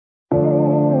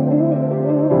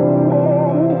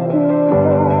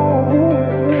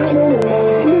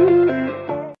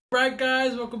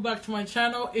back to my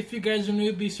channel. If you guys are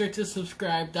new, be sure to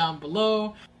subscribe down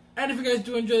below. And if you guys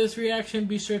do enjoy this reaction,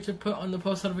 be sure to put on the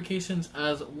post notifications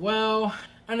as well.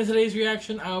 And in today's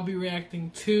reaction, I'll be reacting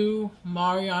to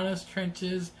Marianas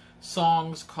Trench's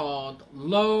songs called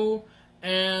Low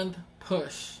and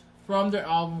Push from their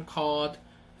album called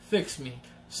Fix Me.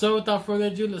 So without further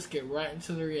ado, let's get right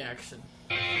into the reaction.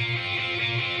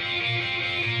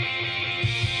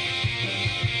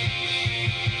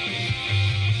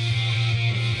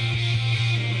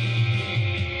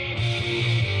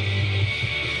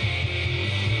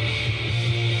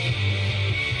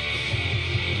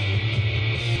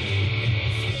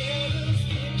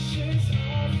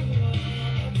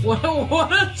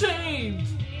 What a change!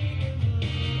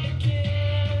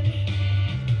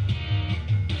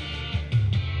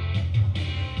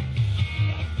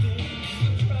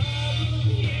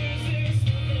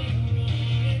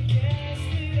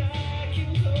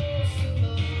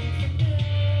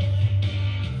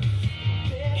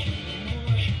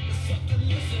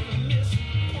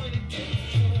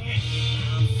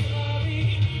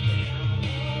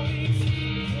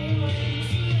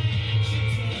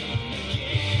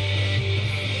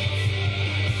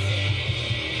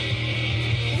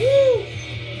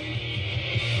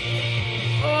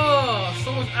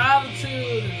 So much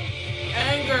attitude,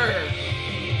 anger.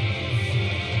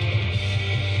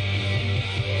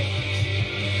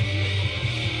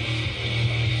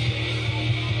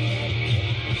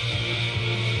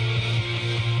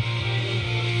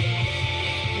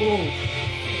 Whoa.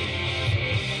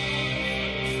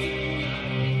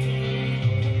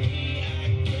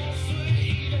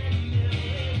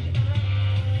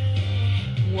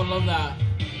 I love that.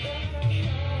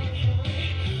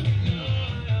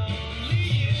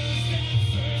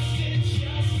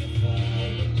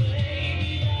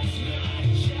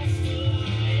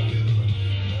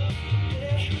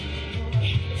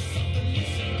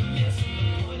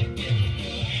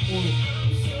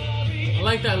 I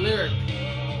like that lyric.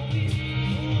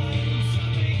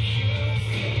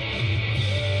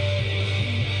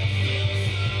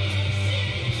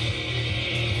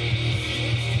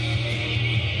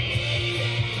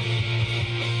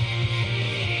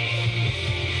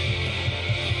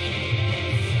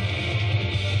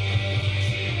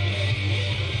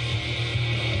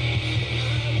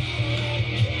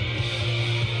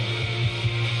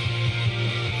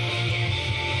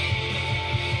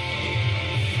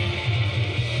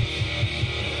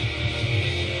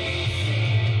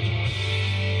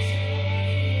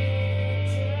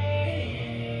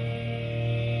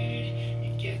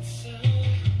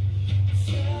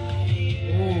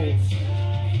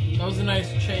 That was a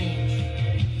nice change.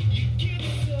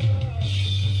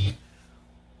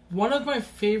 One of my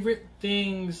favorite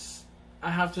things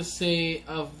I have to say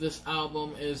of this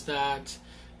album is that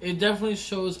it definitely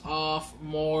shows off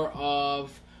more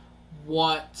of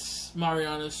what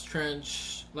Marianas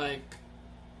Trench, like,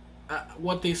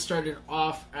 what they started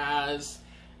off as,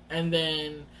 and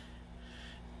then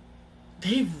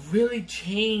they've really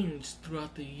changed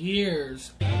throughout the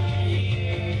years.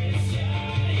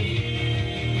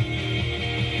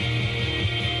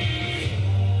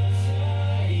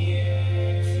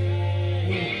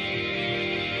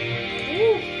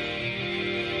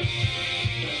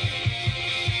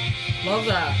 Love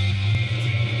that.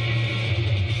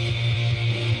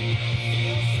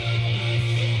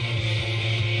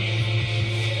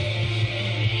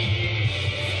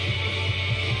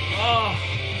 Oh.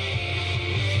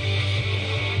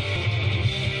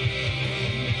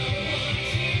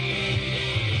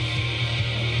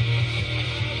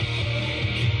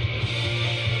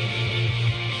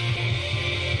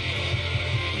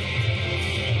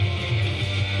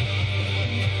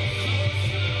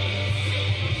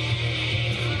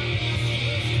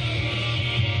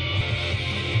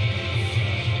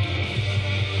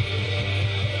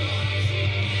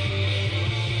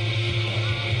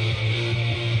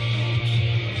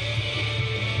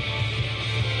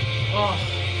 Oh.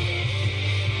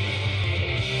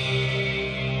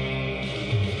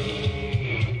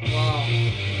 Wow.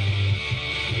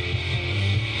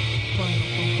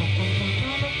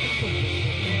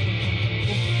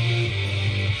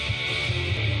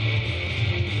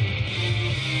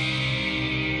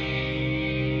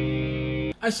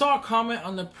 I saw a comment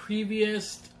on the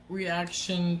previous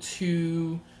reaction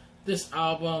to this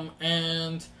album,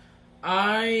 and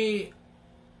I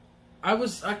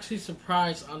was actually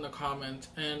surprised on the comment,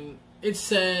 and it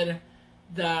said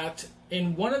that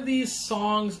in one of these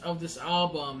songs of this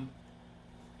album,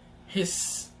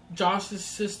 Josh's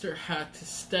sister had to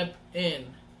step in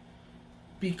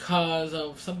because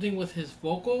of something with his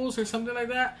vocals or something like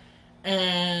that,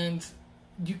 and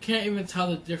you can't even tell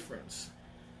the difference.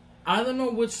 I don't know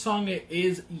which song it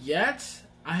is yet.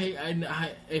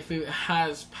 I if it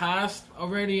has passed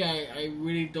already, I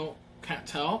really can't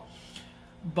tell.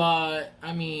 But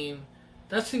I mean,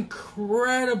 that's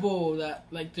incredible that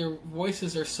like their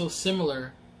voices are so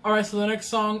similar. All right, so the next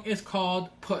song is called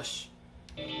Push.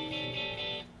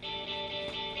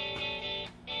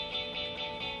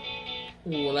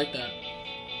 Ooh, I like that.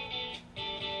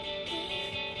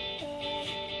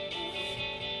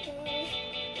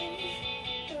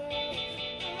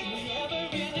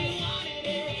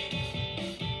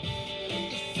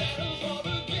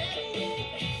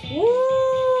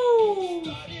 Woo!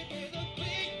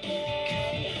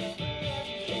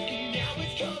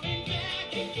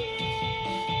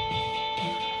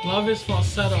 Love his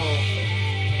falsetto.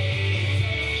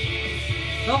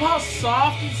 Love how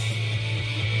soft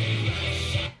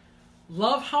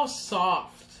Love how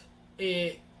soft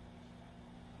it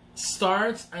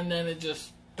starts and then it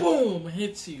just boom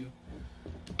hits you.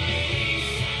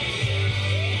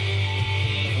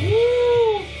 Woo!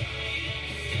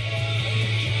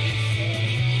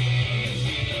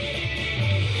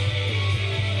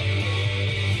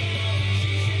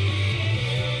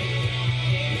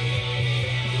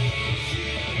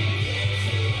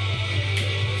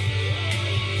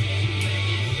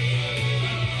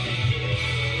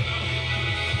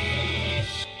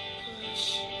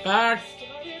 Back.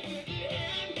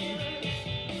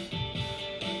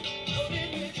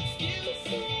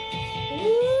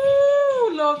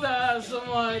 Woo! Love that so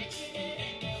much.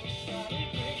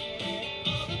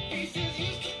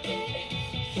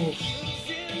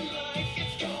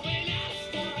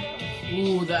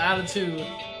 Ooh, the attitude.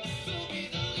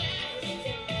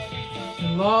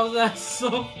 Love that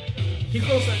so. He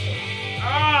goes like,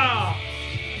 ah.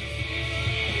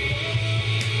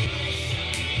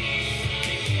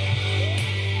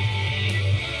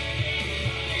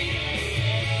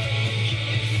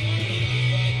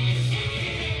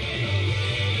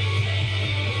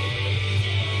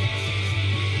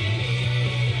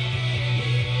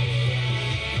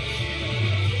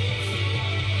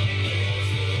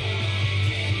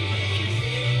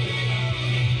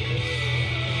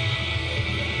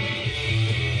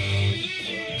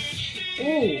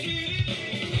 Ooh.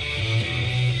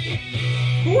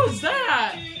 Who was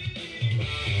that?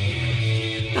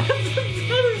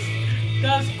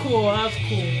 That's cool. That's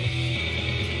cool.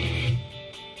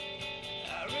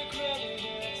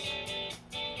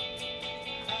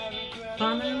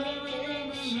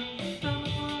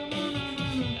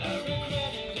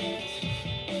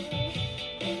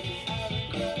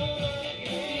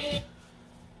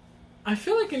 I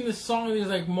feel like in this song there's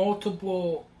like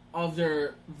multiple of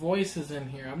their voices in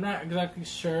here. I'm not exactly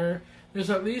sure. There's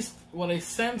at least what I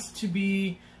sense to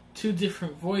be two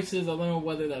different voices. I don't know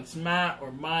whether that's Matt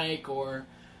or Mike or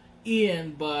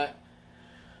Ian, but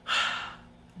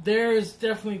there's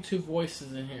definitely two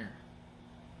voices in here.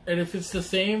 And if it's the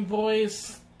same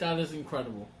voice, that is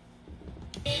incredible.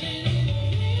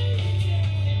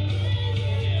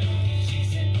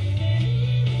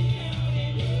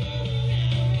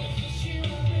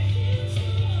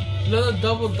 Little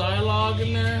double dialogue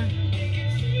in there.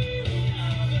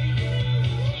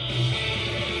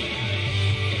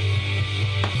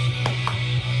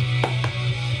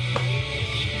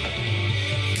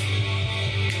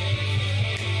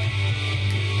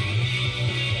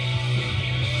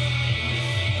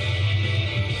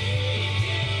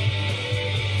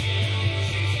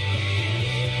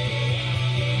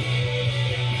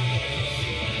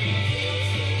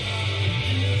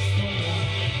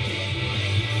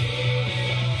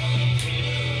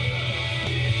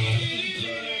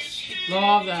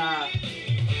 Love that.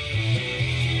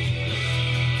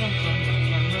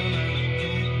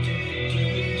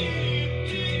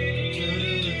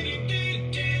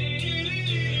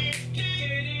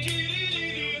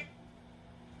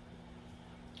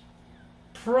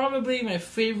 Probably my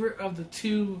favorite of the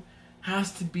two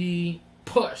has to be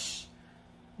Push.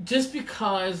 Just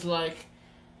because, like,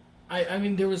 I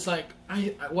mean, there was like,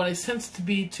 what I sensed to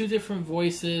be two different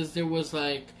voices. There was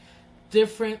like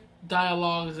different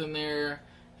dialogues in there,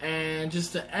 and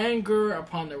just the anger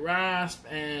upon the rasp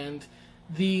and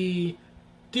the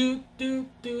do do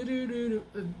do do do.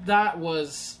 That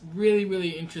was really, really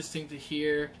interesting to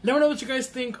hear. Let me know what you guys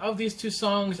think of these two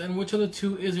songs and which of the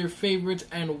two is your favorite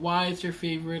and why it's your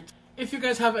favorite. If you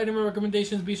guys have any more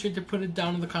recommendations, be sure to put it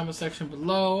down in the comment section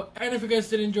below. And if you guys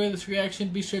did enjoy this reaction,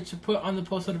 be sure to put on the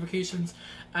post notifications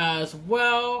as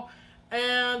well.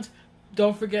 And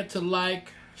don't forget to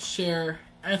like, share,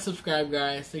 and subscribe,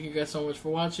 guys. Thank you guys so much for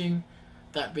watching.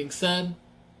 That being said,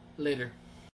 later.